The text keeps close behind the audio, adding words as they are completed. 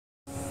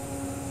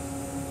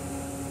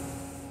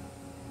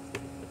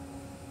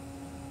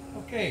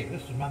Okay,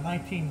 this is my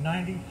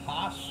 1990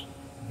 Haas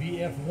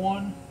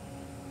VF1.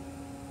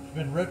 It's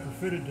been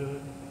retrofitted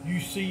to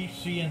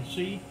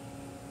UCCNC.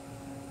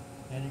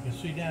 And you can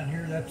see down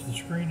here, that's the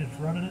screen that's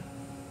running it.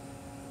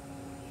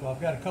 So I've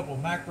got a couple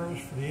of macros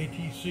for the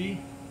ATC.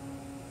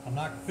 I'm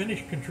not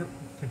finished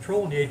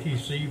controlling the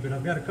ATC, but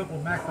I've got a couple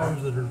of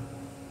macros that are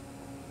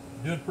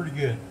doing pretty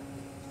good.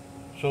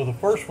 So the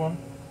first one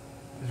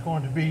is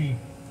going to be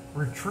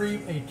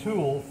retrieve a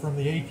tool from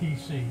the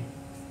ATC.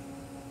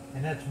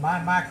 And that's my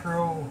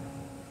macro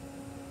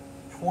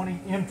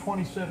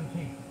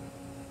M2017.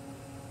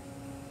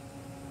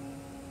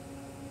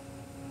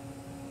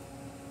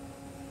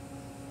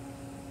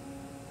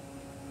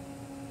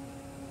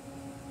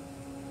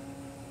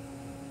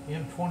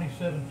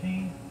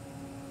 M2017.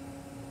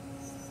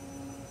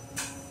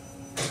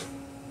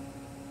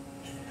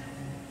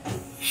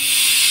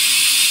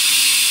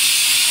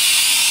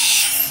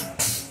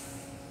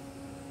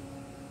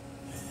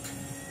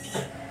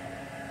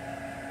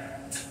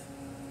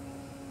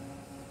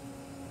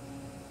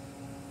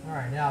 All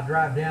right, now I'll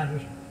drive down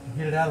just to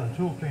get it out of the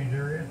tool change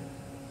area.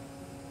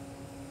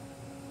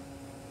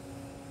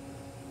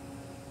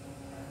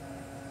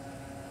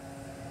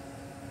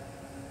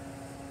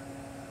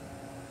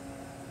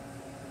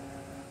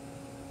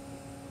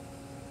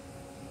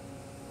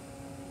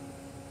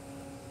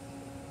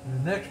 And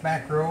the next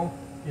macro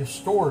is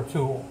store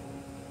tool,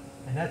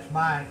 and that's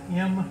my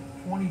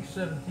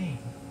M2017.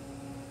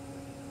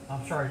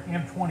 I'm sorry,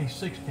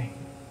 M2016.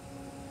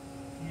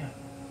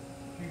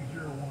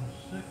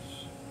 M2016.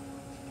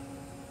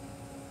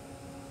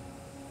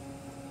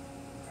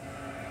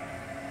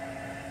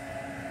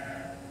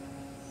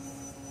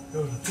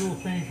 Goes to tool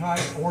change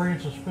height,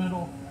 orients the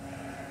spindle,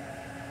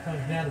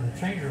 comes down to the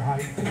changer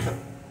height.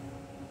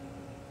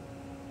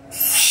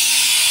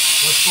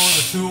 Lets go of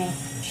the tool and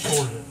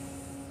stores it.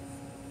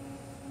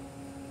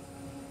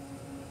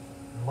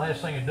 And the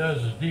last thing it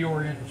does is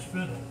de-orient the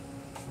spindle,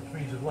 which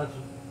means it lets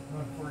it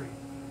run free.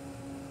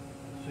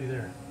 See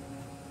there.